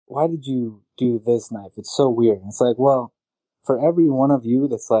why did you do this knife? It's so weird. And it's like, well, for every one of you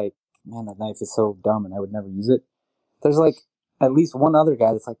that's like, man, that knife is so dumb and I would never use it, there's like at least one other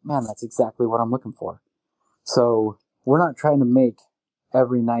guy that's like, man, that's exactly what I'm looking for. So we're not trying to make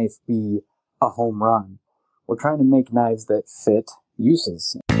every knife be a home run. We're trying to make knives that fit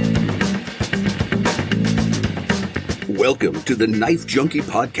uses. Welcome to the Knife Junkie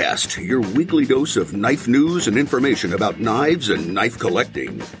Podcast, your weekly dose of knife news and information about knives and knife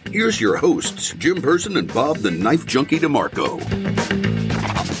collecting. Here's your hosts, Jim Person and Bob the Knife Junkie DeMarco.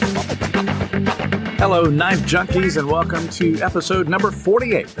 Hello, Knife Junkies, and welcome to episode number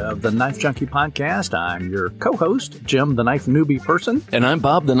 48 of the Knife Junkie Podcast. I'm your co-host, Jim the Knife Newbie Person. And I'm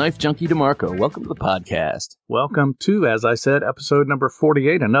Bob the Knife Junkie DeMarco. Welcome to the podcast. Welcome to, as I said, episode number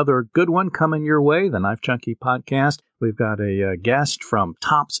 48, another good one coming your way, the Knife Junkie Podcast. We've got a guest from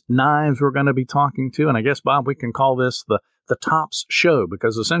Tops Knives we're going to be talking to, and I guess, Bob, we can call this the Tops Show,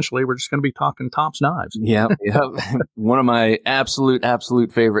 because essentially we're just going to be talking Tops Knives. Yeah. One of my absolute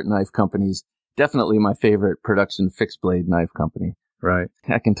favorite knife companies. Definitely my favorite production fixed blade knife company. Right.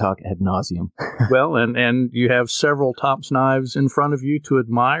 I can talk ad nauseum. Well, and you have several Tops Knives in front of you to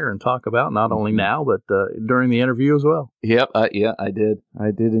admire and talk about, not only now, but during the interview as well. Yep. Yeah, I did.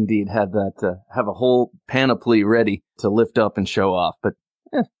 I did indeed have a whole panoply ready to lift up and show off. But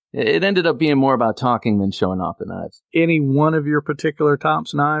it ended up being more about talking than showing off the knives. Any one of your particular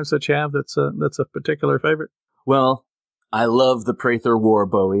Tops Knives that you have that's a particular favorite? Well, I love the Prather War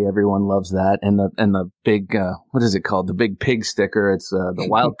Bowie. Everyone loves that. And the big, what is it called? The big pig sticker. It's the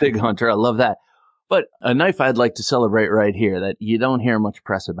Wild Pig Hunter. I love that. But a knife I'd like to celebrate right here that you don't hear much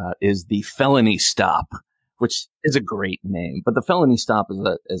press about is the Felony Stop, which is a great name. But the Felony Stop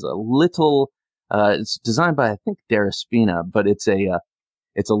is a little, it's designed by, I think, Daraspina, but it's a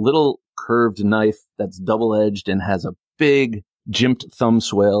little curved knife that's double-edged and has a big jimped thumb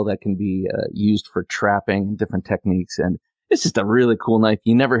swale that can be used for trapping and different techniques. And it's just a really cool knife.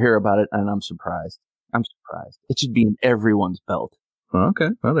 You never hear about it, and I'm surprised. It should be in everyone's belt. Okay.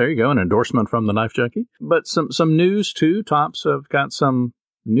 Well, there you go. An endorsement from the Knife Junkie. But some news, too. Tops have got some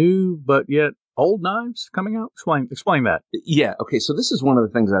new but yet old knives coming out. Explain that. Yeah. Okay. So this is one of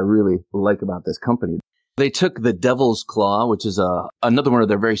the things I really like about this company. They took the Devil's Claw, which is another one of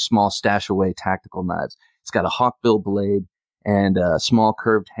their very small stash away tactical knives. It's got a hawkbill blade and a small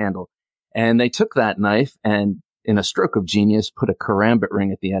curved handle. And they took that knife and, in a stroke of genius, put a karambit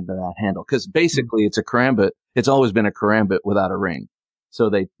ring at the end of that handle. Because basically it's a karambit. It's always been a karambit without a ring.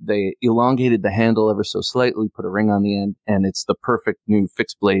 So they elongated the handle ever so slightly, put a ring on the end, and it's the perfect new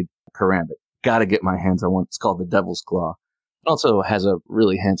fixed blade karambit. Gotta get my hands on one. It's called the Devil's Claw. It also has a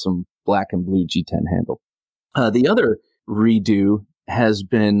really handsome black and blue G10 handle. The other redo has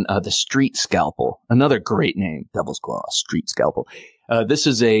been the Street Scalpel, another great name, Devil's Claw, Street Scalpel. This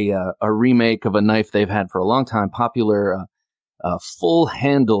is a remake of a knife they've had for a long time, popular,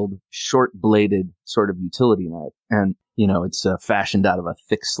 full-handled, short-bladed sort of utility knife. And, it's fashioned out of a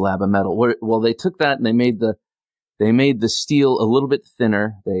thick slab of metal. Well, they took that and they made the steel a little bit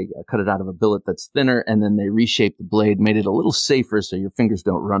thinner. They cut it out of a billet that's thinner, and then they reshaped the blade, made it a little safer so your fingers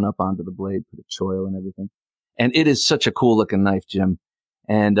don't run up onto the blade, put a choil and everything. And it is such a cool looking knife, Jim.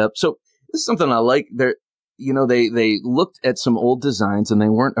 And so this is something I like. They looked at some old designs and they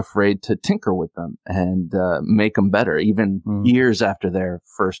weren't afraid to tinker with them and make them better, even years after their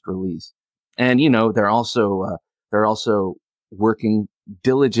first release. And they're also working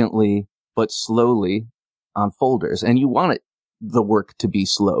diligently but slowly on folders. And you want the work to be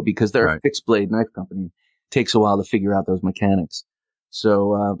slow because they're a fixed blade knife company. It takes a while to figure out those mechanics.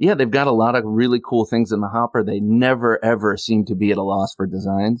 So, they've got a lot of really cool things in the hopper. They never, ever seem to be at a loss for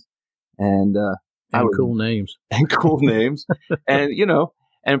designs. And cool names. And cool names. And,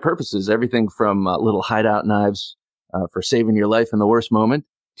 and purposes. Everything from little hideout knives for saving your life in the worst moment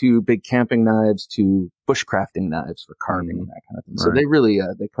to big camping knives to bushcrafting knives for carving and that kind of thing. So they really,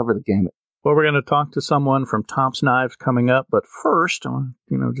 they cover the gamut. Well, we're going to talk to someone from Tops Knives coming up. But first,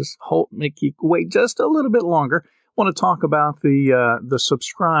 just make you wait just a little bit longer. I want to talk about the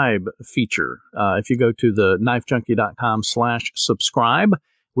subscribe feature. If you go to the knifejunkie.com/subscribe,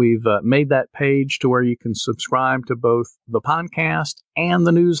 we've made that page to where you can subscribe to both the podcast and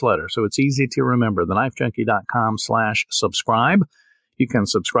the newsletter. So it's easy to remember, the knifejunkie.com/subscribe. You can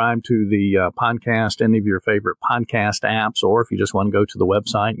subscribe to the podcast, any of your favorite podcast apps, or if you just want to go to the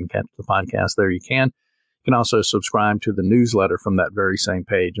website and catch the podcast there, you can. You can also subscribe to the newsletter from that very same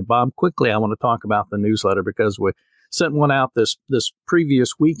page. And Bob, quickly, I want to talk about the newsletter because we sent one out this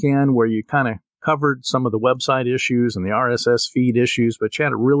previous weekend where you kind of covered some of the website issues and the RSS feed issues, but you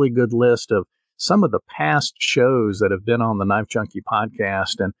had a really good list of some of the past shows that have been on the Knife Junkie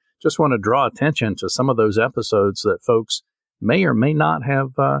podcast, and just want to draw attention to some of those episodes that folks may or may not have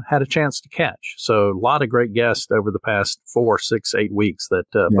had a chance to catch. So a lot of great guests over the past 4, 6, 8 weeks that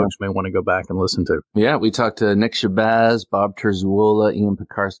folks may want to go back and listen to. Yeah, we talked to Nick Shabazz, Bob Terzuola, Ian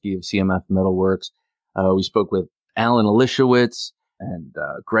Pekarsky of CMF Metalworks. We spoke with Alan Elishowitz and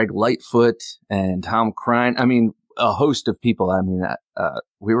Greg Lightfoot and Tom Krein. I mean, a host of people. I mean,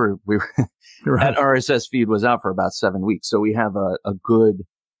 we were Right. that RSS feed was out for about 7 weeks. So we have a good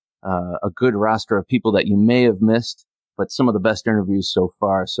roster of people that you may have missed, but some of the best interviews so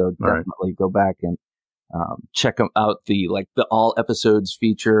far. So definitely go back and check out the all episodes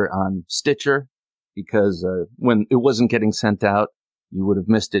feature on Stitcher, because when it wasn't getting sent out, you would have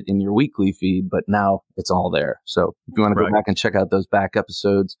missed it in your weekly feed, but now it's all there. So if you want to go back and check out those back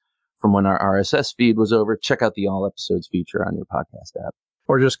episodes from when our RSS feed was over, check out the all episodes feature on your podcast app.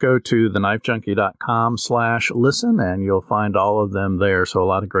 Or just go to thenifejunkie.com/listen and you'll find all of them there. So a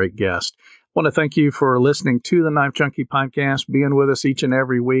lot of great guests. I want to thank you for listening to the Knife Junkie podcast, being with us each and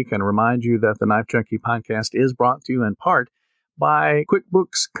every week, and remind you that the Knife Junkie podcast is brought to you in part by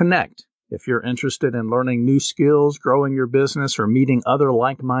QuickBooks Connect. If you're interested in learning new skills, growing your business, or meeting other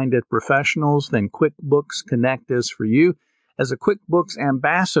like-minded professionals, then QuickBooks Connect is for you. As a QuickBooks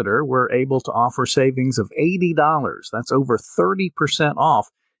ambassador, we're able to offer savings of $80. That's over 30% off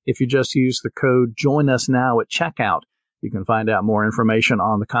if you just use the code JOINUSNOW at checkout. You can find out more information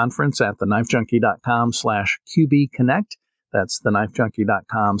on the conference at thenifejunkie.com/QBConnect. That's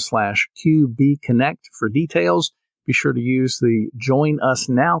thenifejunkie.com/QBConnect for details. Be sure to use the Join Us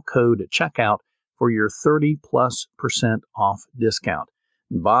Now code at checkout for your 30+% off discount.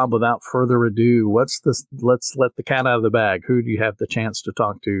 And Bob, without further ado, let's let the cat out of the bag. Who do you have the chance to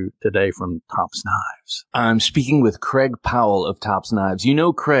talk to today from Tops Knives? I'm speaking with Craig Powell of Tops Knives. You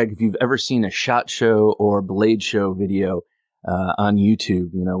know Craig, if you've ever seen a SHOT Show or Blade Show video on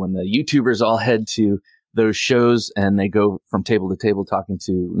YouTube, you know, when the YouTubers all head to those shows and they go from table to table talking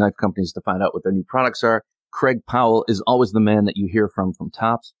to knife companies to find out what their new products are, Craig Powell is always the man that you hear from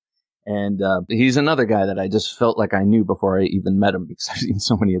Tops. And he's another guy that I just felt like I knew before I even met him, because I've seen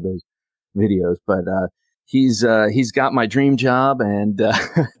so many of those videos. But he's got my dream job, and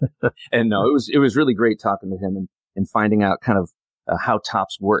and no, it was really great talking to him and finding out kind of how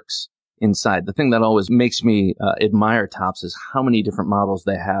Tops works inside. The thing that always makes me admire Tops is how many different models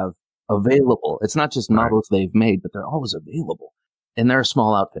they have available. It's not just models they've made, but they're always available. And they're a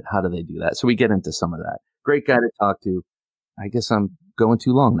small outfit. How do they do that? So we get into some of that. Great guy to talk to. I guess I'm going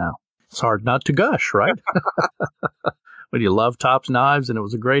too long now. It's hard not to gush, right? But you love Tops Knives, and it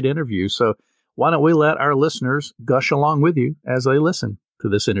was a great interview. So why don't we let our listeners gush along with you as they listen to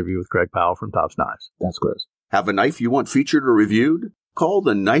this interview with Craig Powell from Tops Knives. That's gross. Have a knife you want featured or reviewed? Call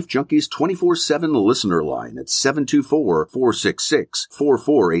the Knife Junkies 24/7 listener line at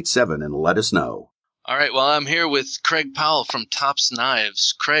 724-466-4487 and let us know. All right. Well, I'm here with Craig Powell from Tops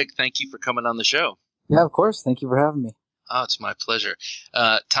Knives. Craig, thank you for coming on the show. Yeah, of course. Thank you for having me. Oh, it's my pleasure.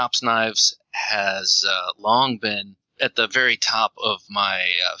 Tops Knives has long been at the very top of my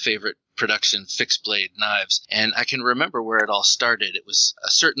favorite production fixed blade knives. And I can remember where it all started. It was a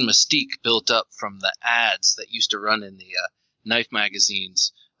certain mystique built up from the ads that used to run in the knife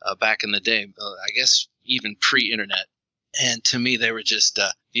magazines back in the day, I guess even pre-internet. And to me, they were just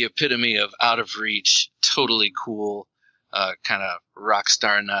the epitome of out of reach, totally cool, kind of rock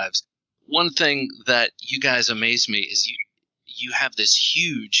star knives. One thing that you guys amaze me is you have this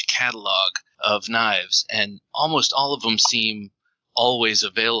huge catalog of knives, and almost all of them seem always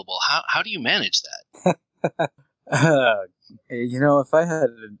available. How do you manage that? You know, if I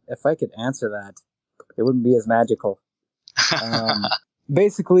could answer that, it wouldn't be as magical.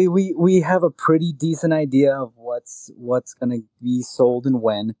 Basically, we have a pretty decent idea of what's going to be sold and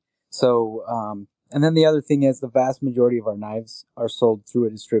when. So, and then the other thing is the vast majority of our knives are sold through a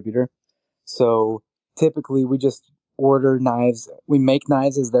distributor. So typically we just order knives. We make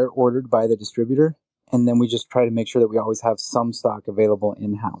knives as they're ordered by the distributor, and then we just try to make sure that we always have some stock available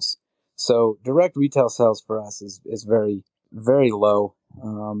in-house. So direct retail sales for us is very, very low.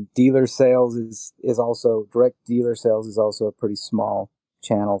 Dealer sales is also a pretty small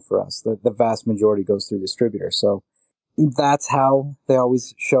channel for us. The vast majority goes through distributors. So that's how they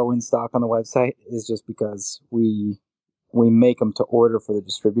always show in stock on the website, is just because we make them to order for the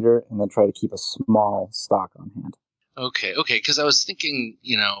distributor and then try to keep a small stock on hand. Okay. Because I was thinking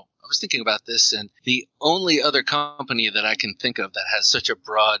about this, and the only other company that I can think of that has such a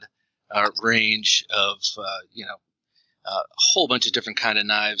broad range of, a whole bunch of different kind of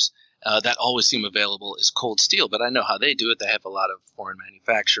knives that always seem available is Cold Steel. But I know how they do it. They have a lot of foreign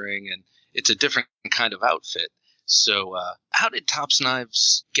manufacturing, it's a different kind of outfit. So how did Tops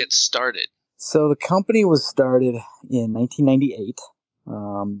Knives get started? So the company was started in 1998.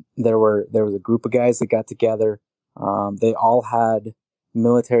 There was a group of guys that got together. They all had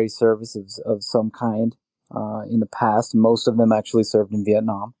military services of some kind in the past. Most of them actually served in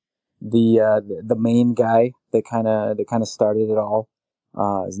Vietnam. The main guy that kind of started it all,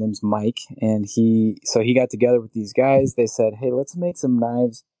 his name's Mike, and he got together with these guys. They said, "Hey, let's make some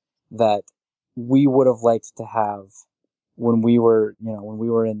knives that we would have liked to have when we were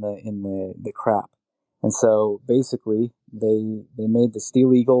in the crap." And so basically they made the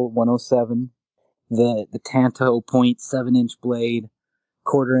Steel Eagle 107, the Tanto 0.7-inch blade,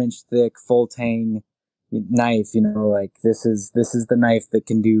 1/4-inch thick, full tang knife, like this is the knife that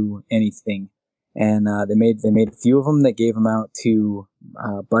can do anything. And they made a few of them. They gave them out to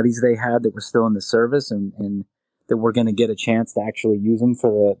buddies they had that were still in the service and that were going to get a chance to actually use them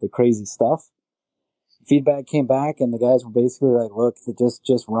for the crazy stuff. Feedback came back, and the guys were basically like, "Look,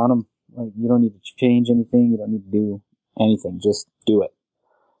 just run them. Like, you don't need to change anything. You don't need to do anything. Just do it."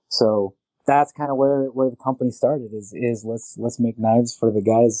 So that's kind of where the company started. Is let's make knives for the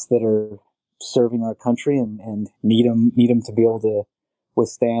guys that are serving our country and need them to be able to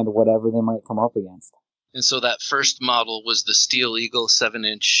withstand whatever they might come up against. And so that first model was the Steel Eagle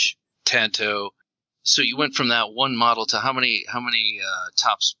 7-inch Tanto. So you went from that one model to how many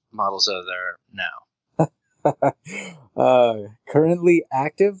Tops models are there now? Currently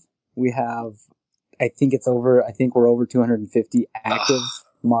active, we have, I think we're over 250 active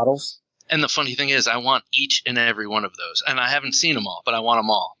models. And the funny thing is, I want each and every one of those. And I haven't seen them all, but I want them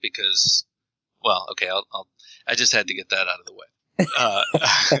all because, well, okay, I just had to get that out of the way.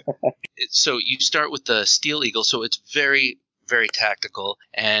 So you start with the Steel Eagle, so it's very, very tactical,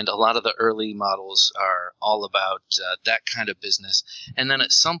 and a lot of the early models are all about that kind of business. And then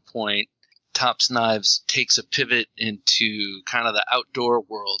at some point, Tops Knives takes a pivot into kind of the outdoor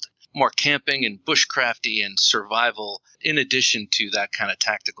world, more camping and bushcrafty and survival, in addition to that kind of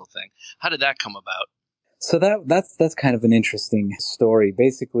tactical thing. How did that come about? So that's kind of an interesting story.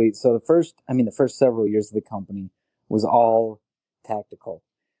 Basically, so the first several years of the company was all tactical.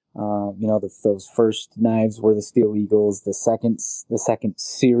 Those first knives were the Steel Eagles. The second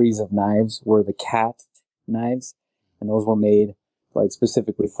series of knives were the Cat knives, and those were made like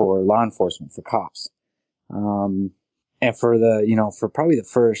specifically for law enforcement, for cops. And for probably the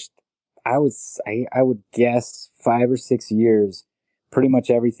first, I would guess 5 or 6 years, pretty much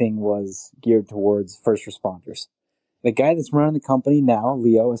everything was geared towards first responders. The guy that's running the company now,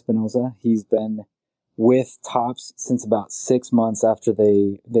 Leo Espinosa, he's been with Tops since about 6 months after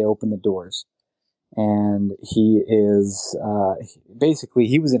they opened the doors. And he is, basically,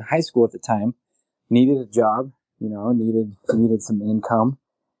 he was in high school at the time, needed a job, needed some income.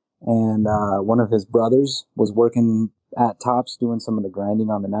 And one of his brothers was working at Tops doing some of the grinding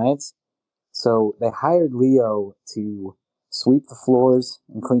on the knives. So they hired Leo to sweep the floors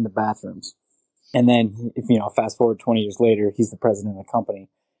and clean the bathrooms. And then, fast forward 20 years later, he's the president of the company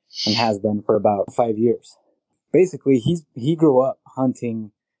and has been for about 5 years. Basically, he grew up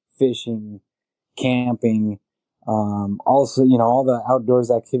hunting, fishing, camping, also, all the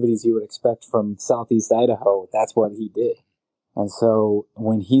outdoors activities you would expect from Southeast Idaho. That's what he did. And so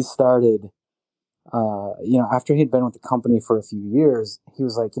when he started, after he'd been with the company for a few years, he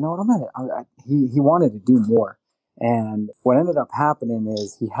was like, he wanted to do more. And what ended up happening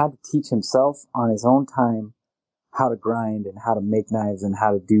is he had to teach himself on his own time how to grind and how to make knives and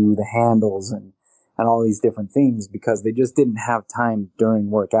how to do the handles and all these different things, because they just didn't have time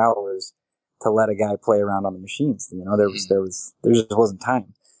during work hours to let a guy play around on the machines. There just wasn't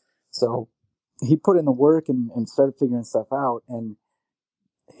time. So he put in the work and started figuring stuff out, and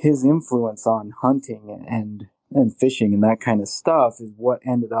his influence on hunting and fishing and that kind of stuff is what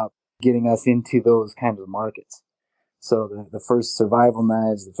ended up getting us into those kinds of markets. So the first survival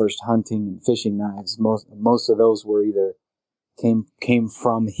knives, the first hunting and fishing knives, most of those were either came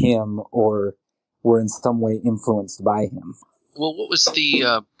from him or were in some way influenced by him. Well, what was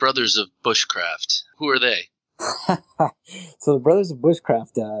the Brothers of Bushcraft? Who are they? So the Brothers of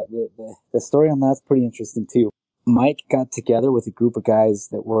Bushcraft, the story on that's pretty interesting too. Mike got together with a group of guys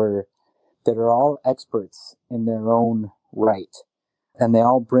that are all experts in their own right. And they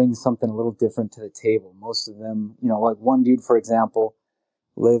all bring something a little different to the table. Most of them, like one dude, for example,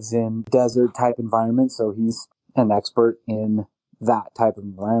 lives in desert type environment, so he's an expert in that type of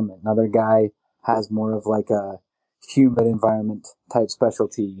environment. Another guy has more of like a humid environment type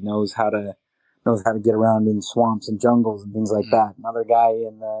specialty. He knows how to get around in swamps and jungles and things like that. Another guy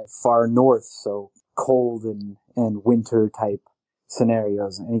in the far north, so cold and winter type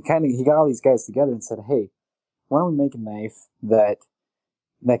scenarios. And he got all these guys together and said, hey, why don't we make a knife that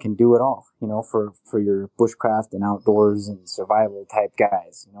can do it all, for your bushcraft and outdoors and survival type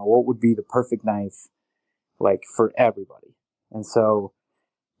guys. What would be the perfect knife, like, for everybody? And so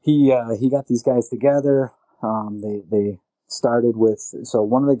he got these guys together. They started with, so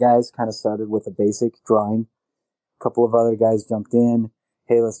one of the guys kind of started with a basic drawing. A couple of other guys jumped in.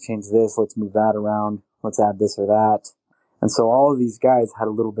 Hey, let's change this. Let's move that around. Let's add this or that. And so all of these guys had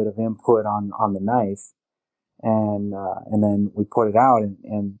a little bit of input on the knife. And then we put it out,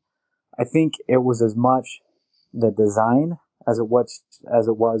 and I think it was as much the design as it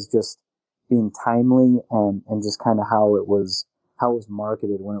was just being timely and just kind of how it was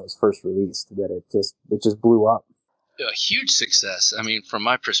marketed when it was first released, that it just blew up. A huge success. I mean, from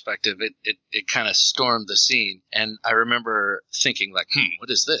my perspective, it kind of stormed the scene, and I remember thinking like,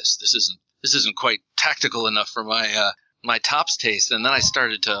 what is this? This isn't quite tactical enough for my tops taste. And then I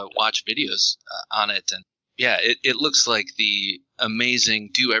started to watch videos on it, and yeah, it looks like the amazing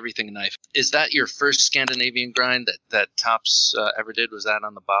do everything knife. Is that your first Scandinavian grind that Tops ever did? Was that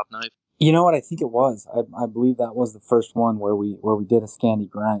on the Bob knife? You know what? I think it was. I believe that was the first one where we did a Scandi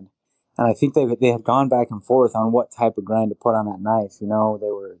grind, and I think they had gone back and forth on what type of grind to put on that knife. They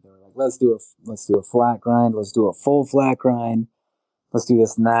were like, let's do a flat grind, let's do a full flat grind, let's do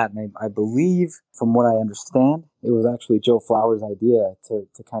this and that. And I believe, from what I understand, it was actually Joe Flower's idea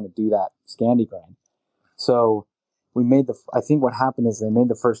to kind of do that Scandi grind. So we made I think what happened is they made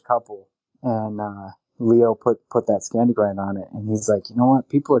the first couple, and Leo put that Scandi grind on it, and he's like, you know what?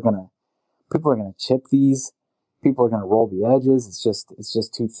 People are gonna chip these. People are gonna roll the edges. It's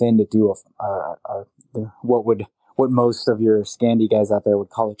just too thin to do what most of your Scandi guys out there would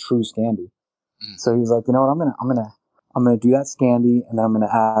call a true Scandi. So he was like, you know what? I'm gonna do that Scandi, and then I'm gonna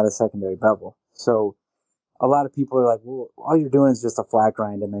add a secondary bevel. So a lot of people are like, well, all you're doing is just a flat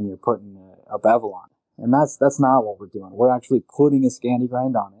grind, and then you're putting a bevel on it. And that's not what we're doing. We're actually putting a Scandi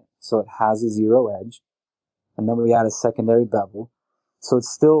grind on it, so it has a zero edge. And then we add a secondary bevel. So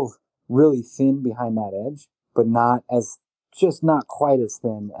it's still really thin behind that edge, but not quite as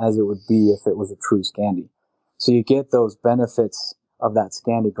thin as it would be if it was a true Scandi. So you get those benefits of that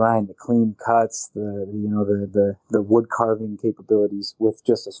Scandi grind, the clean cuts, the wood carving capabilities with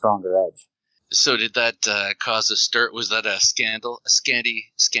just a stronger edge. So did that cause a stir? Was that a Scandi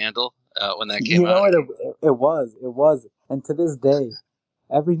scandal? When that came out? It was. And to this day,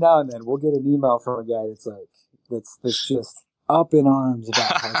 every now and then we'll get an email from a guy that's just up in arms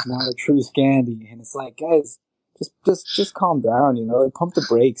about how it's not a true Scandi. And it's like, guys, just calm down, pump the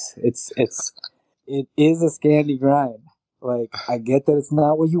brakes. It is a Scandi grind. Like, I get that it's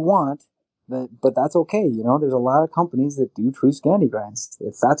not what you want, but that's okay. There's a lot of companies that do true Scandi grinds.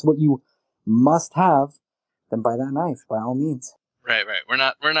 If that's what you must have, then buy that knife by all means. Right.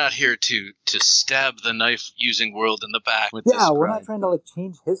 We're not here to stab the knife using world in the back with this grind. Yeah, we're not trying to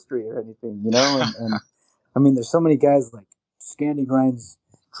change history or anything, and I mean, there's so many guys like Scandi grinds,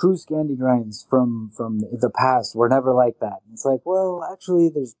 true Scandi grinds from the past were never like that. It's like, well, actually,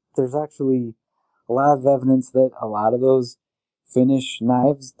 there's actually a lot of evidence that a lot of those Finnish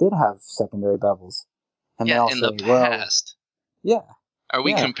knives did have secondary bevels. And yeah, in the past. Well, yeah. Are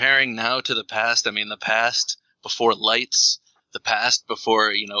we comparing now to the past? I mean, the past before lights, the past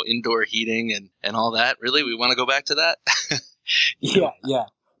before, indoor heating and all that. Really? We want to go back to that? Yeah.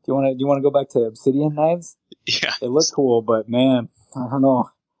 Do you want to go back to obsidian knives? Yeah. They look cool, but man, I don't know.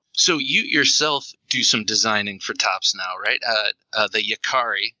 So you yourself do some designing for Tops now, right? The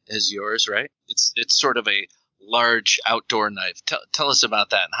Yakari is yours, right? It's sort of a large outdoor knife. Tell us about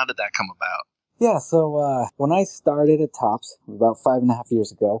that, and how did that come about? Yeah, so when I started at Tops about 5.5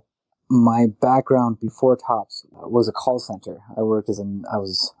 years ago, my background before Tops was a call center. I worked I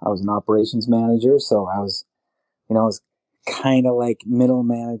was an operations manager, so I was kind of like middle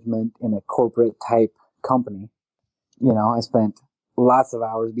management in a corporate type company. I spent lots of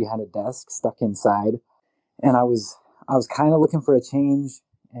hours behind a desk, stuck inside, and I was kind of looking for a change.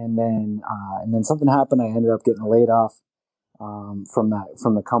 And then something happened. I ended up getting laid off from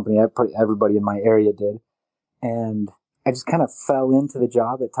the company. Everybody in my area did, and I just kind of fell into the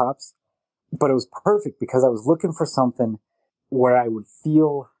job at Tops. But it was perfect because I was looking for something where I would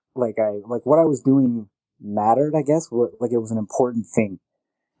feel like what I was doing mattered, I guess, like it was an important thing.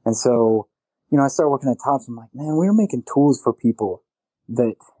 And so, I started working at Tops. I'm like, man, we were making tools for people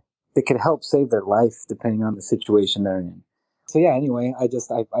that could help save their life depending on the situation they're in. So yeah, anyway, I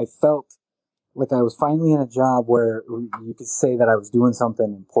felt like I was finally in a job where you could say that I was doing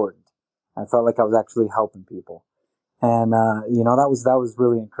something important. I felt like I was actually helping people. And, that was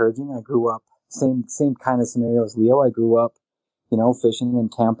really encouraging. I grew up, same kind of scenario as Leo. I grew up, fishing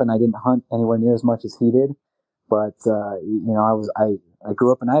and camping. I didn't hunt anywhere near as much as he did, but I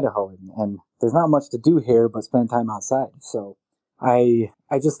grew up in Idaho, and there's not much to do here but spend time outside. So I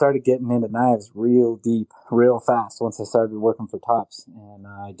just started getting into knives real deep, real fast once I started working for Tops, and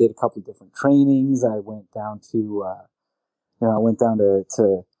I did a couple of different trainings. I went down to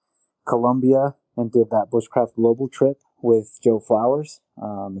to Colombia and did that Bushcraft Global trip with Joe Flowers.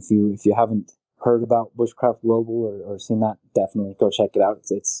 If you haven't heard about Bushcraft Global or seen that, definitely go check it out.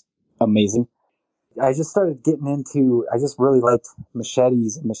 It's amazing. I just started getting into, I just really liked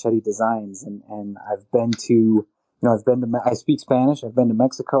machetes and machete designs. And I've been to, I speak Spanish. I've been to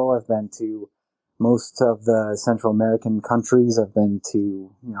Mexico. I've been to most of the Central American countries. I've been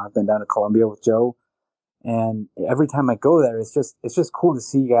down to Colombia with Joe. And every time I go there, it's just cool to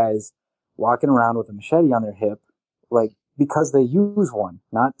see guys walking around with a machete on their hip, like, because they use one,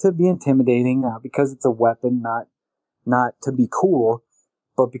 not to be intimidating, not because it's a weapon, not to be cool,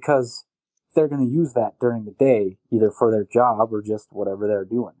 but because they're going to use that during the day, either for their job or just whatever they're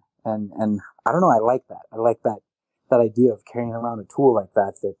doing. And I don't know, I like that. I like that idea of carrying around a tool like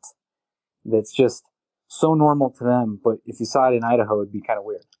that's just so normal to them. But if you saw it in Idaho, it'd be kind of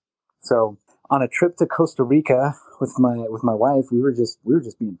weird. So on a trip to Costa Rica with my wife, we were just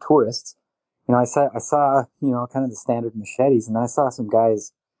being tourists. I saw kind of the standard machetes, and I saw some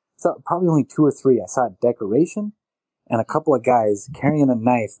guys, probably only two or three. I saw a decoration and a couple of guys carrying a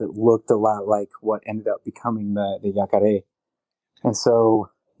knife that looked a lot like what ended up becoming the Yacare. And so,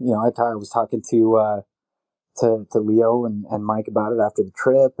 I was talking to Leo and Mike about it after the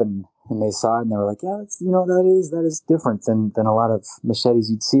trip, and they saw it and they were like, yeah, that is different than a lot of machetes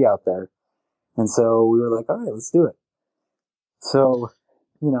you'd see out there. And so we were like, all right, let's do it. So,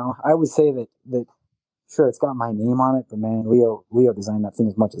 I would say that sure, it's got my name on it, but man, Leo designed that thing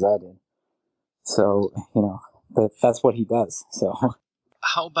as much as I did. So, that's what he does. So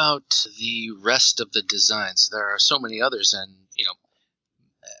how about the rest of the designs? There are so many others, and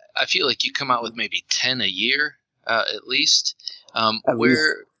I feel like you come out with maybe 10 a year, at least.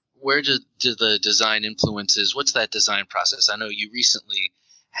 Where do the design influences? What's that design process? I know you recently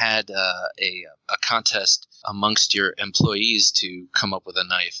had a contest amongst your employees to come up with a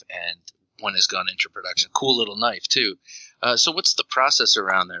knife, and one has gone into production. Cool little knife too. So what's the process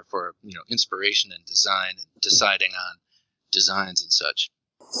around there for inspiration and design and deciding on designs and such?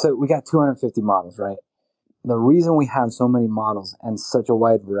 So we got 250 models, right? The reason we have so many models and such a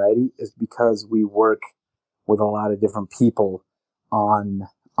wide variety is because we work with a lot of different people on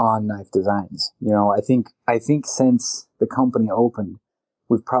knife designs. I think since the company opened,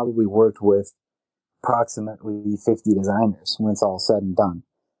 we've probably worked with approximately 50 designers when it's all said and done.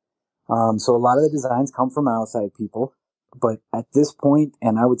 So a lot of the designs come from outside people, but at this point,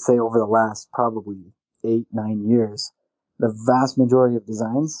 and I would say over the last probably 8-9 years, the vast majority of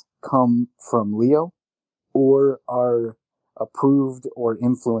designs come from Leo or are approved or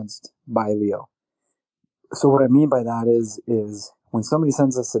influenced by Leo. So what I mean by that is when somebody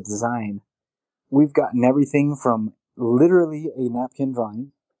sends us a design, we've gotten everything from literally a napkin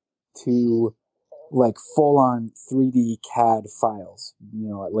drawing to like full on 3D CAD files,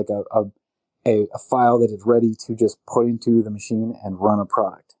 like a file that is ready to just put into the machine and run a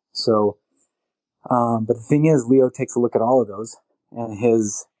product. So, but the thing is, Leo takes a look at all of those, and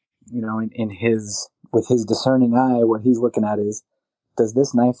with his discerning eye, what he's looking at is, does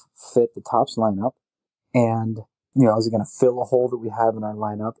this knife fit the Tops lineup? And, is it going to fill a hole that we have in our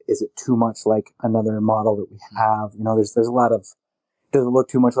lineup? Is it too much like another model that we have? There's a lot of, does it look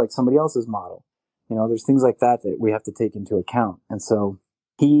too much like somebody else's model? There's things like that we have to take into account. And so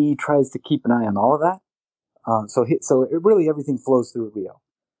he tries to keep an eye on all of that. So it really, everything flows through Leo.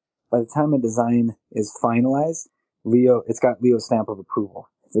 By the time a design is finalized, it's got Leo's stamp of approval.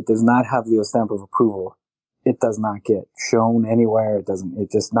 If it does not have Leo's stamp of approval, it does not get shown anywhere.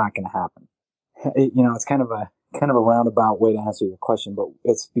 It's just not going to happen. It's kind of a roundabout way to answer your question, but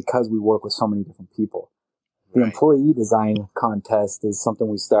it's because we work with so many different people. The employee design contest is something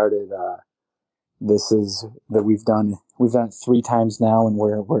we started, we've done it 3 times now, and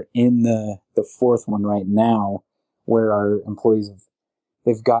we're in the 4th one right now, where our employees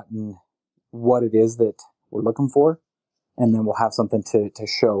they've gotten what it is that we're looking for, and then we'll have something to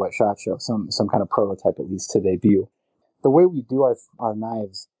show at SHOT Show, some kind of prototype at least to debut. The way we do our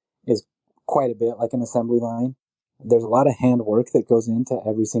knives is quite a bit like an assembly line. There's a lot of handwork that goes into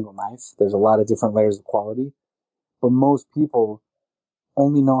every single knife. There's a lot of different layers of quality, but most people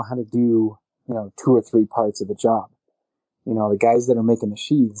only know how to do 2 or 3 parts of the job. The guys that are making the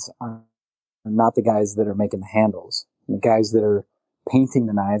sheaths are not the guys that are making the handles. The guys that are painting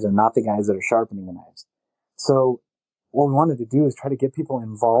the knives are not the guys that are sharpening the knives. So what we wanted to do is try to get people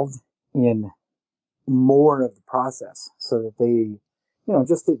involved in more of the process so that they,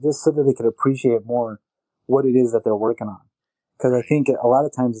 just so that they could appreciate more what it is that they're working on. Because I think a lot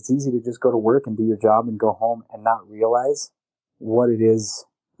of times it's easy to just go to work and do your job and go home and not realize what it is,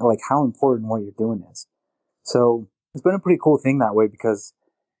 like how important what you're doing is. So it's been a pretty cool thing that way, because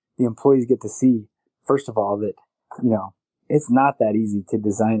the employees get to see, first of all, that, it's not that easy to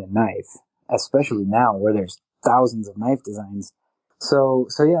design a knife, especially now where there's thousands of knife designs. So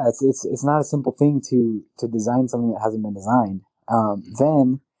yeah, it's not a simple thing to design something that hasn't been designed.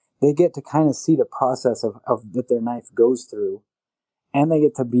 Then they get to kind of see the process of that their knife goes through, and they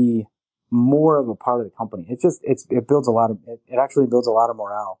get to be more of a part of the company. It actually builds a lot of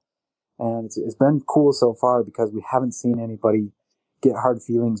morale. And it's been cool so far, because we haven't seen anybody get hard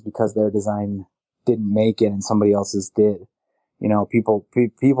feelings because their design didn't make it and somebody else's did. People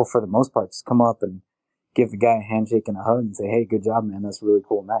for the most part just come up and give the guy a handshake and a hug and say, "Hey, good job, man. That's a really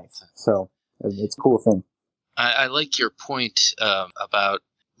cool knife." So it's a cool thing. I like your point about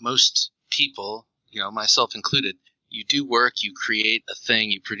most people, myself included. You do work, you create a thing,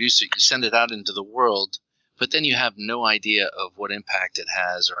 you produce it, you send it out into the world, but then you have no idea of what impact it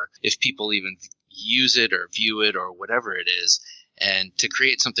has, or if people even use it or view it or whatever it is. And to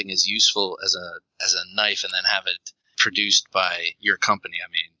create something as useful as a knife and then have it produced by your company, I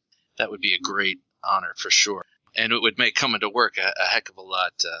mean, that would be a great honor for sure. And it would make coming to work a heck of a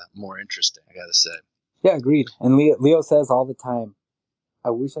lot more interesting, I got to say. Yeah, agreed. And Leo says all the time, I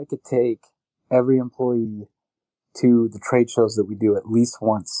wish I could take every employee to the trade shows that we do at least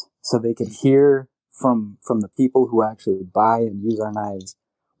once, so they could hear from the people who actually buy and use our knives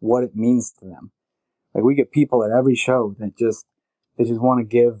what it means to them. Like, we get people at every show that just want to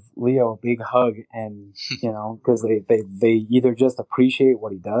give Leo a big hug, and because they either just appreciate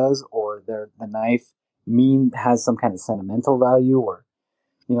what he does, or the knife has some kind of sentimental value, or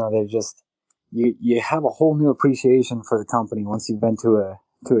they're just you have a whole new appreciation for the company once you've been to a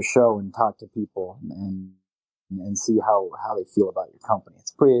show and talk to people and see how they feel about your company.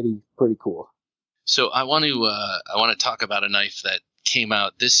 It's pretty cool. So I want to talk about a knife that came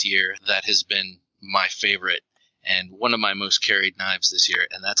out this year that has been my favorite and one of my most carried knives this year,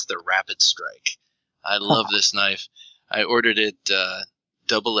 and that's the Rapid Strike. I love this knife. I ordered it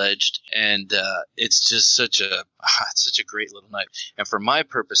double-edged, and it's just such a great little knife. And for my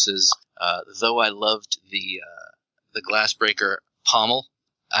purposes, though I loved the Glassbreaker pommel,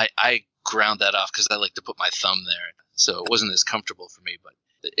 I ground that off because I like to put my thumb there, so it wasn't as comfortable for me, but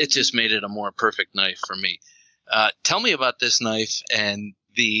it just made it a more perfect knife for me. Tell me about this knife and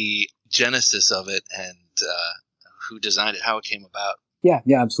the genesis of it, and who designed it, how it came about. Yeah,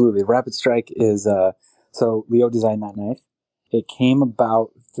 absolutely. Rapid Strike is, so Leo designed that knife. It came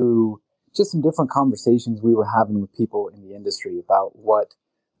about through just some different conversations we were having with people in the industry about what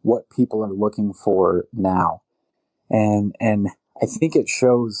people are looking for now. And I think it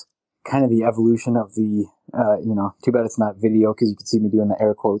shows kind of the evolution of the, too bad it's not video because you can see me doing the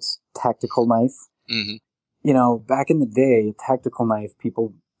air quotes, tactical knife. Mm-hmm. Back in the day, a tactical knife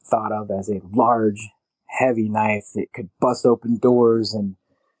people thought of as a large, heavy knife that could bust open doors and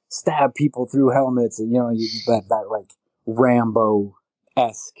stab people through helmets. And, that like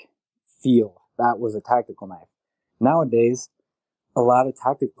Rambo-esque feel. That was a tactical knife. Nowadays, a lot of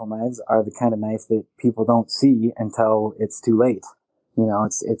tactical knives are the kind of knife that people don't see until it's too late.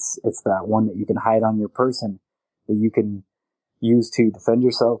 It's that one that you can hide on your person, that you can use to defend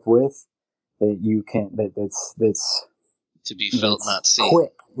yourself with, that's to be felt, not seen.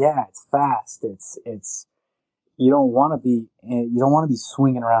 Quick. Yeah, it's fast. It's you don't want to be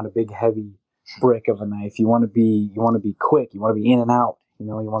swinging around a big heavy brick of a knife. You want to be quick. You want to be in and out. You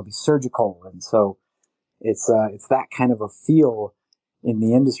want to be surgical. And so it's that kind of a feel in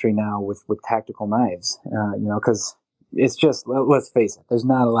the industry now with tactical knives. Because it's just, let's face it, there's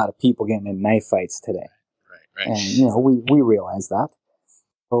not a lot of people getting in knife fights today. Right. And we realize that.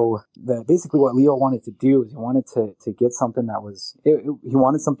 So basically what Leo wanted to do is he wanted to get something that was, he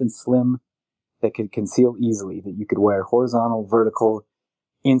wanted something slim that could conceal easily, that you could wear horizontal, vertical,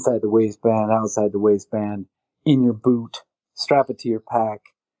 inside the waistband, outside the waistband, in your boot, strap it to your pack,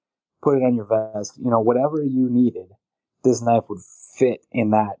 put it on your vest, whatever you needed, this knife would fit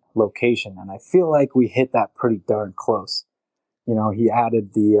in that location. And I feel like we hit that pretty darn close. He added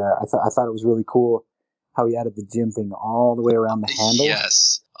I thought it was really cool how he added the jimping all the way around the handle.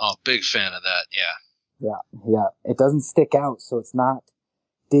 Yes. Oh, big fan of that. Yeah. Yeah. It doesn't stick out, so it's not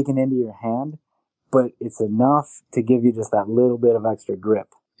digging into your hand, but it's enough to give you just that little bit of extra grip.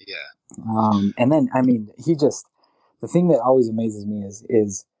 Yeah. And then, the thing that always amazes me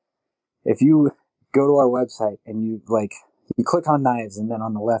is if you go to our website and you click on knives, and then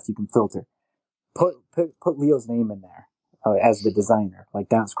on the left you can filter. Put Leo's name in there as the designer. Like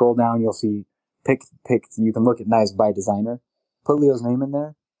down, scroll down, you'll see pick. You can look at knives by designer. Put Leo's name in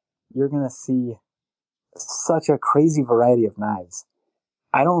there. You're gonna see such a crazy variety of knives.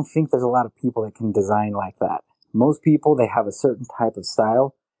 I don't think there's a lot of people that can design like that. Most people, they have a certain type of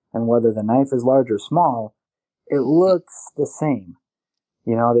style, and whether the knife is large or small, it looks the same.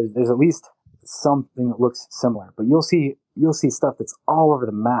 You know, there's at least something that looks similar, but you'll see stuff that's all over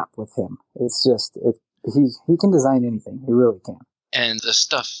the map with him. It's just, he can design anything. He really can. And the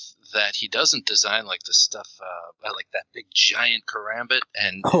stuff that he doesn't design, like the stuff, like that big giant karambit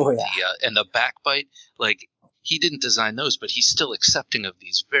and the backbite, like he didn't design those, but he's still accepting of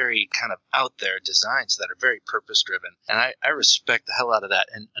these very kind of out there designs that are very purpose driven. And I respect the hell out of that.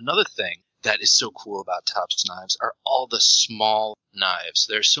 And another thing that is so cool about Tops Knives are all the small knives.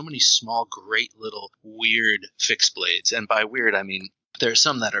 There's so many small, great little weird fixed blades. And by weird, I mean, there are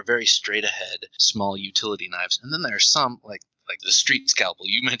some that are very straight ahead, small utility knives. And then there are some like the street scalpel.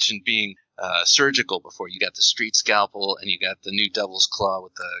 You mentioned being surgical before. You got the street scalpel, and you got the new devil's claw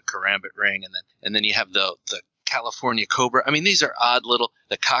with the karambit ring, and then you have the California Cobra. I mean, these are odd little.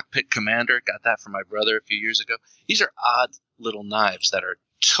 The cockpit commander, got that from my brother a few years ago. These are odd little knives that are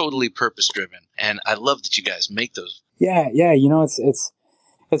totally purpose driven, and I love that you guys make those. Yeah. You know, it's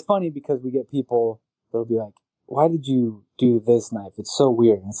funny because we get people that'll be like, "Why did you do this knife? It's so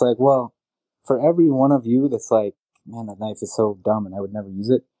weird." And it's like, well, for every one of you that's like, "Man, that knife is so dumb and I would never use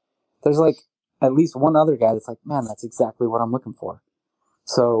it," there's like at least one other guy that's like, "Man, that's exactly what I'm looking for."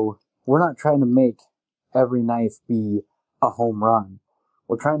 So we're not trying to make every knife be a home run.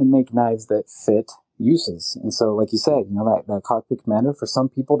 We're trying to make knives that fit uses. And so, like you said, you know, that cockpit commander, for some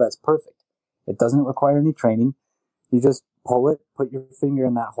people, that's perfect. It doesn't require any training. You just pull it, put your finger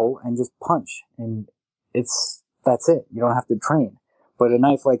in that hole, and just punch. And that's it. You don't have to train. But a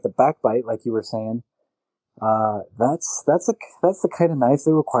knife like the backbite, like you were saying, that's the kind of knife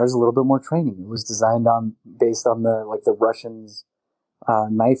that requires a little bit more training. It was designed based on the Russians'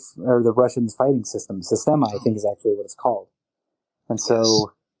 knife, or the Russians' fighting system. Sistema, I think, is actually what it's called. And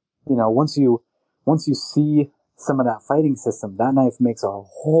so, you know, once you see some of that fighting system, that knife makes a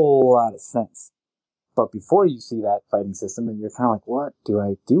whole lot of sense. But before you see that fighting system, and you're kind of like, what do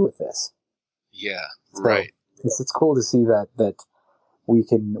I do with this? Yeah, so right. It's cool to see that we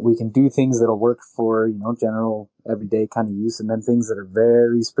can do things that'll work for, you know, general everyday kind of use, and then things that are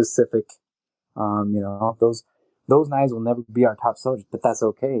very specific. You know, those knives will never be our top sellers, but that's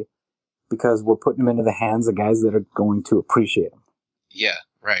okay, because we're putting them into the hands of guys that are going to appreciate them. Yeah,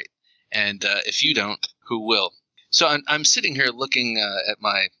 right. And if you don't, who will? So I'm sitting here looking at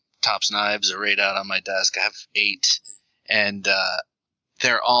my Tops knives arrayed out on my desk. I have 8, and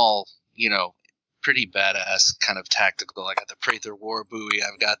they're all, you know, pretty badass, kind of tactical. I got the Prather War Buoy.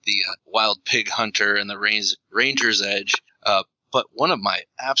 I've got the Wild Pig Hunter and the Ranger's Edge. But one of my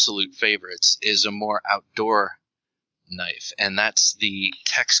absolute favorites is a more outdoor knife, and that's the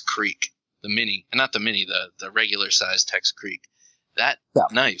Tex Creek, the mini, not the mini, the regular size Tex Creek. That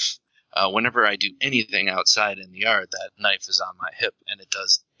knife, whenever I do anything outside in the yard, that knife is on my hip, and it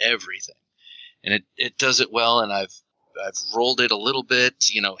does everything. And it does it well, and I've rolled it a little bit,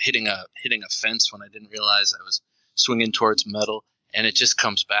 you know, hitting a fence when I didn't realize I was swinging towards metal, and it just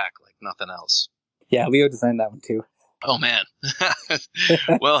comes back like nothing else. Yeah, Leo designed that one too. Oh man.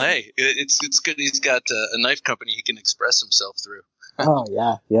 Well, hey, it's good he's got a knife company he can express himself through. Oh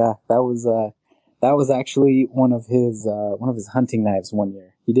yeah. That was actually one of his hunting knives one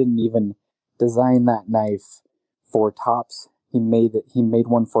year. He didn't even design that knife for Tops. He made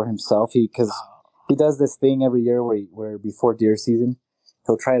one for himself. Because he does this thing every year where before deer season,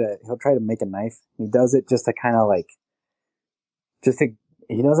 he'll try to make a knife. He does it just to kind of like,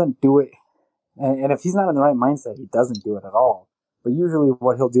 he doesn't do it. And if he's not in the right mindset, he doesn't do it at all. But usually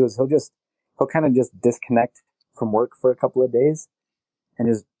what he'll do is he'll kind of just disconnect from work for a couple of days and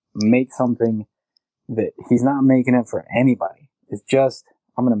just make something that he's not making it for anybody. It's just,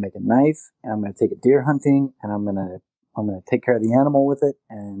 I'm going to make a knife, and I'm going to take it deer hunting, and I'm going to take care of the animal with it,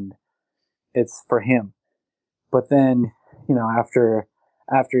 and it's for him. But then, you know, after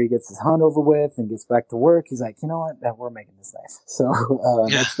he gets his hunt over with and gets back to work, he's like, you know what, we're making this knife. So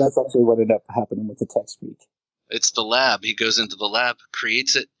that's actually what ended up happening with the Tex Creek. It's the lab. He goes into the lab,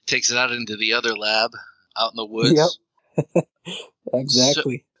 creates it, takes it out into the other lab out in the woods. Yep.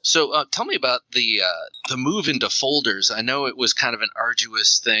 Exactly. So tell me about the move into folders. I know it was kind of an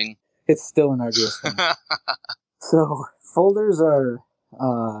arduous thing. It's still an arduous thing. So folders are,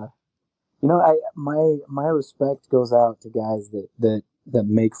 you know, my respect goes out to guys that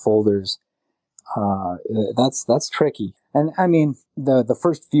make folders. That's tricky. And I mean, the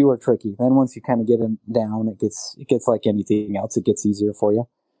first few are tricky. Then once you kind of get them down, it gets like anything else. It gets easier for you.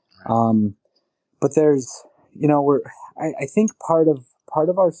 But there's, I think part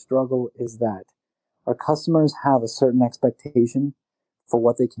of our struggle is that our customers have a certain expectation for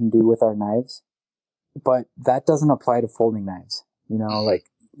what they can do with our knives, but that doesn't apply to folding knives. Like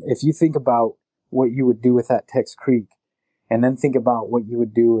if you think about what you would do with that Tex Creek, and then think about what you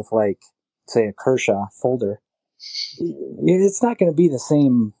would do with, like, say, a Kershaw folder, it's not going to be the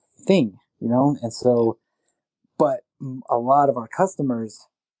same thing, And so, but a lot of our customers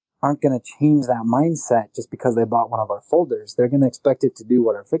aren't going to change that mindset just because they bought one of our folders. They're going to expect it to do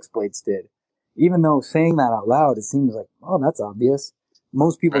what our fixed blades did. Even though saying that out loud, it seems like, oh, that's obvious.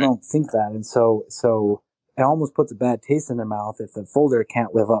 Most people don't think that. And so it almost puts a bad taste in their mouth if the folder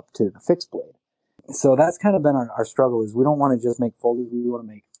can't live up to the fixed blade. So that's kind of been our struggle, is we don't want to just make folders. We want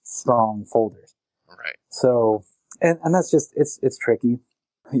to make strong folders. Right. So, and that's just, it's tricky.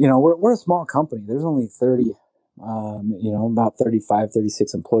 We're a small company. There's only 30, about 35,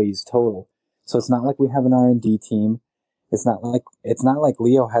 36 employees total. So it's not like we have an R&D team. It's not like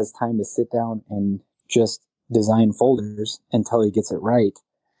Leo has time to sit down and just design folders until he gets it right.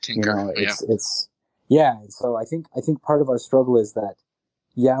 Tinker. Yeah. So I think part of our struggle is that,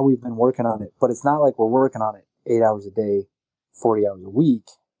 yeah, we've been working on it, but it's not like we're working on it 8 hours a day, 40 hours a week.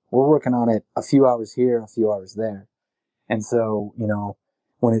 We're working on it a few hours here, a few hours there. And so,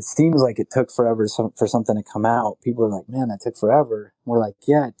 when it seems like it took forever for something to come out, people are like, man, that took forever. We're like,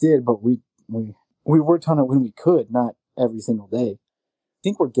 yeah, it did, but we worked on it when we could, not every single day. I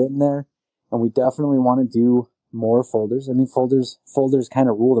think we're getting there, and we definitely want to do more folders. I mean, folders kind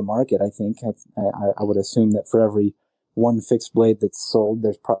of rule the market, I think. I would assume that for every one fixed blade that's sold,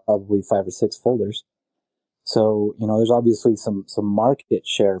 there's probably 5 or 6 folders. So, there's obviously some market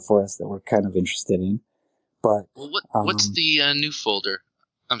share for us that we're kind of interested in. But what's the new folder?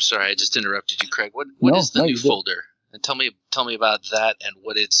 I'm sorry, I just interrupted you, Craig. What is the new folder? And tell me about that and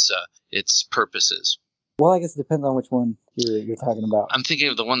what its purpose is. Well, I guess it depends on which one you're talking about. I'm thinking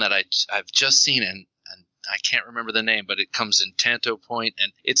of the one that I've just seen, and I can't remember the name, but it comes in Tanto Point,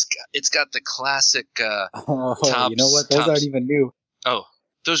 and it's got the classic tops. You know what? Those aren't even new. Oh,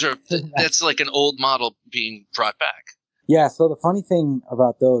 that's like an old model being brought back. Yeah. So the funny thing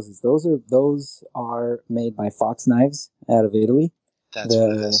about those is those are made by Fox Knives out of Italy. That's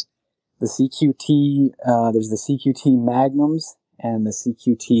what it is. The CQT, there's the CQT Magnums and the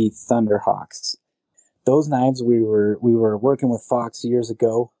CQT Thunderhawks. Those knives we were working with Fox years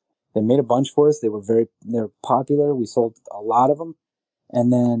ago. They made a bunch for us. They're popular. We sold a lot of them.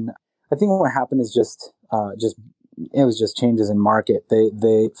 And then I think what happened is it was just changes in market.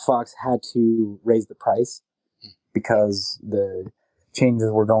 Fox had to raise the price because the changes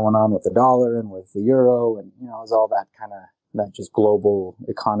were going on with the dollar and with the euro, and it was all that kind of that just global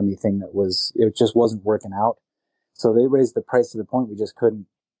economy thing it just wasn't working out. So they raised the price to the point we just couldn't.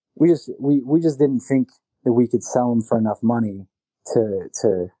 We just didn't think that we could sell them for enough money to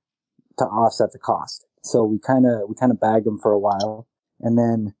offset the cost. So we kind of bagged them for a while, and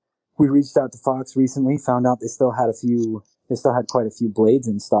then we reached out to Fox recently, found out they still had quite a few blades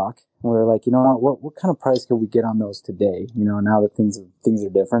in stock. And we were like, what kind of price could we get on those today? Now that things are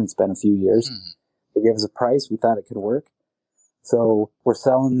different, it's been a few years. They gave us a price. We thought it could work. So we're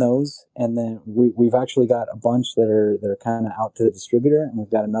selling those, and then we've actually got a bunch that are kind of out to the distributor, and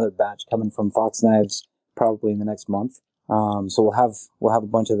we've got another batch coming from Fox Knives probably in the next month. So we'll have a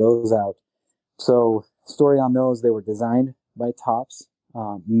bunch of those out. So story on those, they were designed by Tops,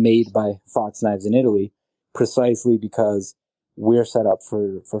 made by Fox Knives in Italy, precisely because we're set up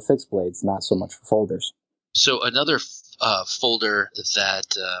for fixed blades, not so much for folders. So another folder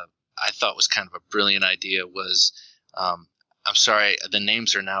that I thought was kind of a brilliant idea was, I'm sorry, the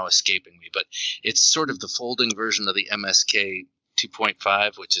names are now escaping me, but it's sort of the folding version of the MSK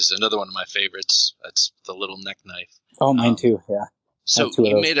 2.5, which is another one of my favorites. That's the little neck knife. Oh, mine too, yeah. So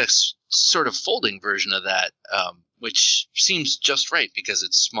you made a sort of folding version of that, which seems just right because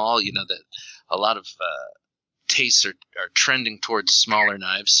it's small. That a lot of tastes are trending towards smaller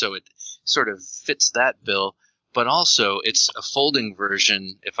knives, so it sort of fits that bill. But also, it's a folding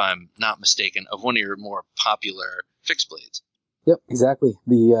version, if I'm not mistaken, of one of your more popular fixed blades. Yep, exactly.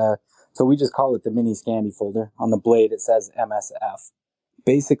 So we just call it the mini Scandi folder. On the blade, it says MSF.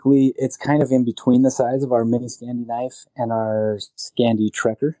 Basically, it's kind of in between the size of our mini Scandi knife and our Scandi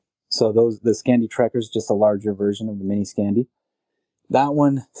Trekker. So the Scandi Trekker is just a larger version of the mini Scandi. That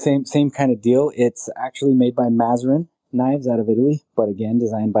one, same kind of deal. It's actually made by Mazarin Knives out of Italy, but again,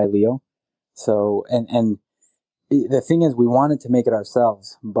 designed by Leo. So, and the thing is, we wanted to make it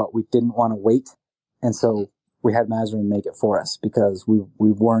ourselves, but we didn't want to wait. And so we had Mazrin make it for us because we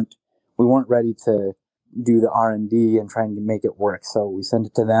weren't ready to do the R&D and trying to make it work. So we sent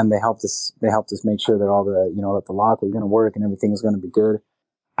it to them. They helped us make sure that all the, that the lock was going to work and everything was going to be good.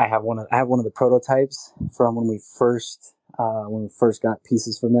 I have one of the prototypes from when we first got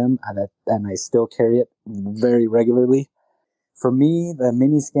pieces from them, and I still carry it very regularly. For me, the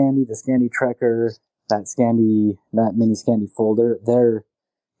mini Scandi, the Scandi Trekker, that mini Scandi folder,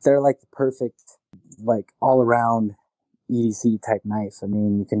 they're like the perfect, like all around EDC type knife. I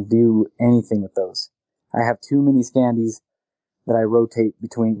mean, you can do anything with those. I have 2 mini Scandis that I rotate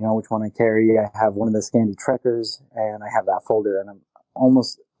between, which one I carry. I have one of the Scandi Trekkers, and I have that folder, and I'm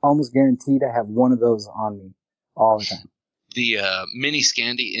almost guaranteed I have one of those on me all the time. The mini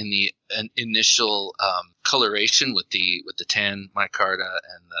Scandi in the initial coloration with the tan micarta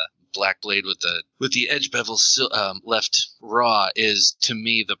and the black blade with the edge bevel left raw is, to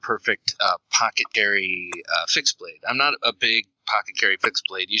me, the perfect pocket carry fixed blade. I'm not a big pocket carry fixed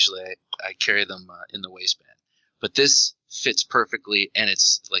blade. Usually I carry them in the waistband, but this fits perfectly, and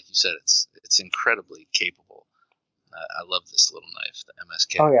it's, like you said, it's incredibly capable. I love this little knife, the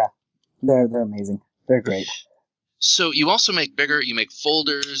MSK. Oh yeah, they're amazing. They're great. So you also make bigger. You make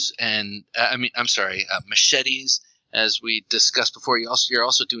folders and machetes, as we discussed before. You're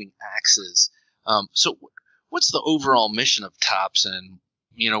also doing axes. So what's the overall mission of Tops, and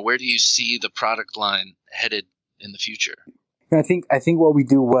where do you see the product line headed in the future? I think what we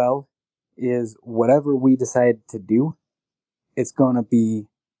do well is whatever we decide to do, it's gonna be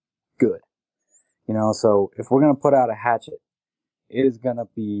good. So if we're gonna put out a hatchet, it is gonna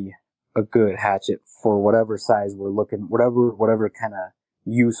be a good hatchet for whatever size we're looking, whatever kind of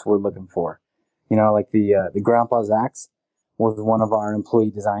use we're looking for. Like the Grandpa's Axe was one of our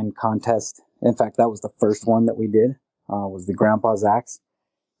employee design contests. In fact, that was the first one that we did, was the Grandpa's Axe.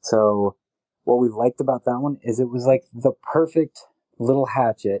 So what we liked about that one is it was like the perfect little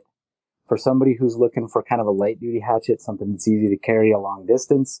hatchet for somebody who's looking for kind of a light duty hatchet, something that's easy to carry a long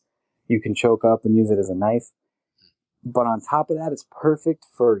distance. You can choke up and use it as a knife. But on top of that, it's perfect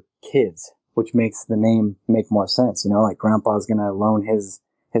for kids, which makes the name make more sense. Like Grandpa's going to loan his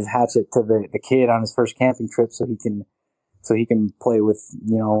hatchet to the kid on his first camping trip so he can play with,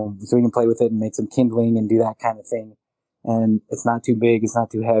 it and make some kindling and do that kind of thing. And it's not too big, it's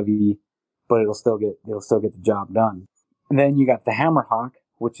not too heavy, but it'll still get the job done. And then you got the Hammerhawk,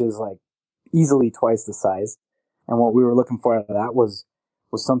 which is like easily twice the size. And what we were looking for out of that was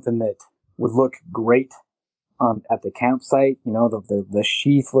something that would look great at the campsite. The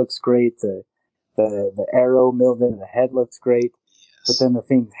sheath looks great, the arrow milled into the head looks great, but then the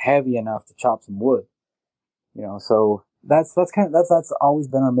thing's heavy enough to chop some wood. So that's always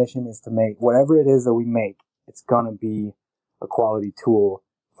been our mission, is to make whatever it is that we make, it's gonna be a quality tool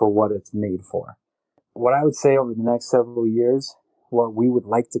for what it's made for. What I would say over the next several years, what we would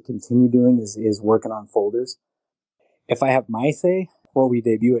like to continue doing is working on folders. If I have my say, what we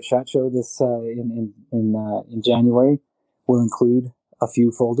debut at SHOT Show this in January will include a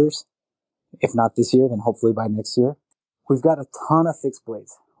few folders. If not this year, then hopefully by next year. We've got a ton of fixed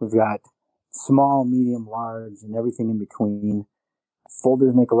blades. We've got small, medium, large, and everything in between.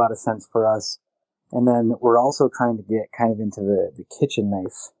 Folders make a lot of sense for us. And then we're also trying to get kind of into the kitchen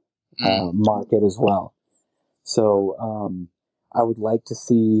knife market as well. So I would like to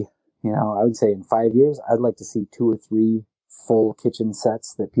see, I would say in 5 years, I'd like to see 2 or 3 full kitchen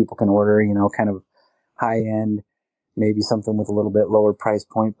sets that people can order, kind of high end, maybe something with a little bit lower price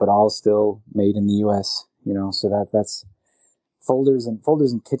point, but all still made in the US, so that's folders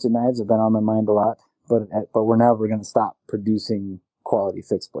and kitchen knives have been on my mind a lot, but we're never going to stop producing quality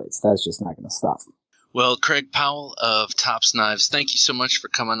fixed blades. That's just not going to stop. Well, Craig Powell of Tops Knives, thank you so much for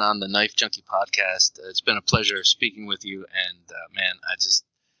coming on the Knife Junkie podcast. It's been a pleasure speaking with you, and man,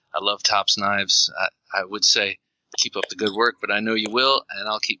 I love Tops Knives. I would say keep up the good work, but I know you will, and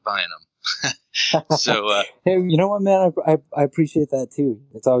I'll keep buying them. So, hey, you know what, man? I appreciate that too.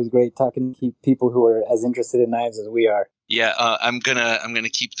 It's always great talking to people who are as interested in knives as we are. Yeah, I'm gonna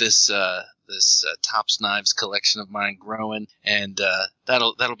keep this Tops Knives collection of mine growing, and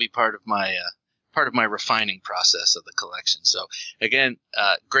that'll be part of my refining process of the collection. So again,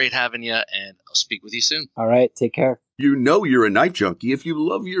 great having you, and I'll speak with you soon. All right, take care. You know you're a knife junkie if you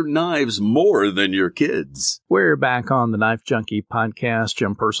love your knives more than your kids. We're back on the Knife Junkie podcast.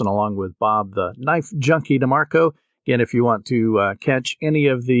 Jim Person along with Bob, the Knife Junkie DeMarco. Again, if you want to catch any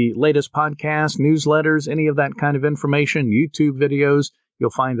of the latest podcasts, newsletters, any of that kind of information, YouTube videos,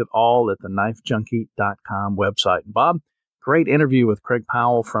 you'll find it all at the knifejunkie.com website. Bob, great interview with Craig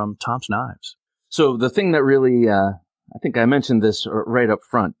Powell from Tops Knives. So the thing that really, I think I mentioned this right up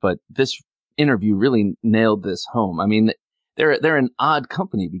front, but this interview really nailed this home. I mean, they're an odd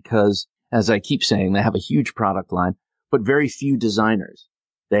company because, as I keep saying, they have a huge product line, but very few designers.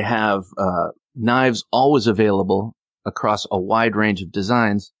 They have knives always available across a wide range of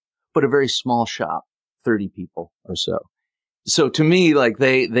designs, but a very small shop, 30 people or so. So to me, like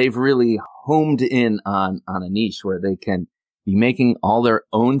they've really homed in on a niche where they can be making all their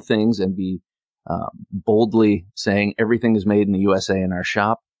own things and be boldly saying everything is made in the USA in our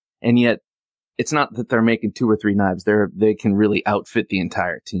shop. And yet it's not that they're making 2 or 3 knives. They can really outfit the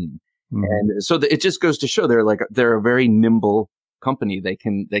entire team. Mm-hmm. And so it just goes to show they're a very nimble company. They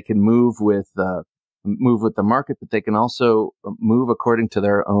can move with the market, but they can also move according to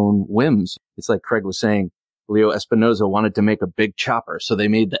their own whims. It's like Craig was saying, Leo Espinosa wanted to make a big chopper. So they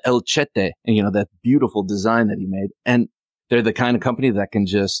made the El Chete, and that beautiful design that he made. And they're the kind of company that can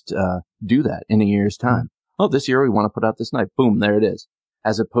just do that in a year's time. Mm-hmm. Oh, this year we want to put out this knife. Boom, there it is.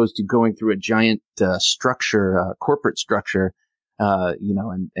 As opposed to going through a giant structure, corporate structure,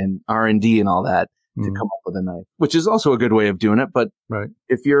 and R&D and all that to come up with a knife, which is also a good way of doing it. But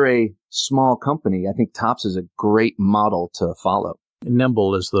if you're a small company, I think Tops is a great model to follow.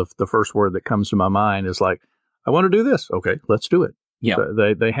 Nimble is the first word that comes to my mind. Is like, I want to do this. Okay, let's do it. Yeah,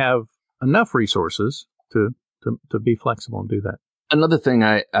 they have enough resources to be flexible and do that. Another thing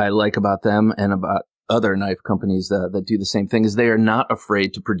I like about them and about other knife companies that do the same thing is they are not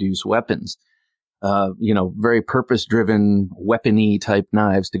afraid to produce weapons. Very purpose-driven, weapon-y type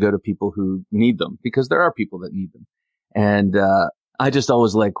knives to go to people who need them, because there are people that need them. And I just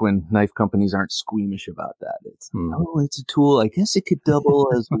always like when knife companies aren't squeamish about that. It's, it's a tool. I guess it could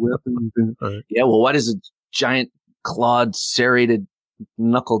double as a weapon. Right. Yeah, well, what is a giant clawed serrated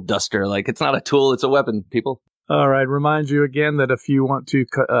knuckle duster? Like, it's not a tool, it's a weapon, people. All right. Remind you again that if you want to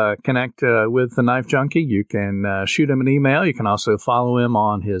connect with the Knife Junkie, you can shoot him an email. You can also follow him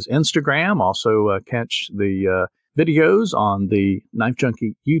on his Instagram. Also catch the videos on the Knife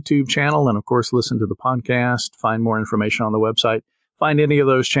Junkie YouTube channel. And, of course, listen to the podcast. Find more information on the website. Find any of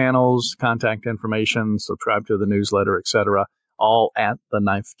those channels, contact information, subscribe to the newsletter, etc., all at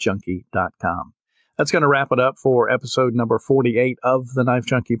thenifejunkie.com. That's going to wrap it up for episode number 48 of the Knife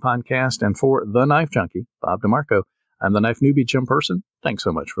Junkie podcast. And for the Knife Junkie, Bob DeMarco, I'm the Knife Newbie, Jim Person. Thanks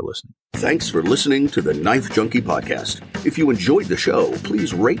so much for listening. Thanks for listening to the Knife Junkie podcast. If you enjoyed the show,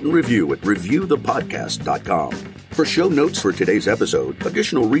 please rate and review at reviewthepodcast.com. For show notes for today's episode,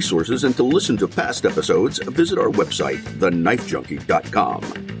 additional resources, and to listen to past episodes, visit our website,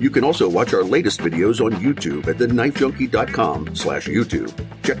 thenifejunkie.com. You can also watch our latest videos on YouTube at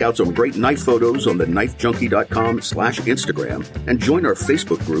thenifejunkie.com/YouTube. Check out some great knife photos on thenifejunkie.com/Instagram, and join our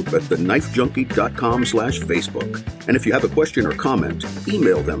Facebook group at thenifejunkie.com/Facebook. And if you have a question or comment,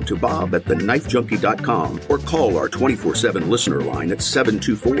 email them to Bob at thenifejunkie.com or call our 24/7 listener line at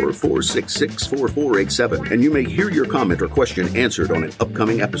 724-466-4487, and you may hear your comment or question answered on an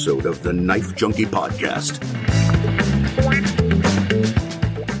upcoming episode of the Knife Junkie podcast.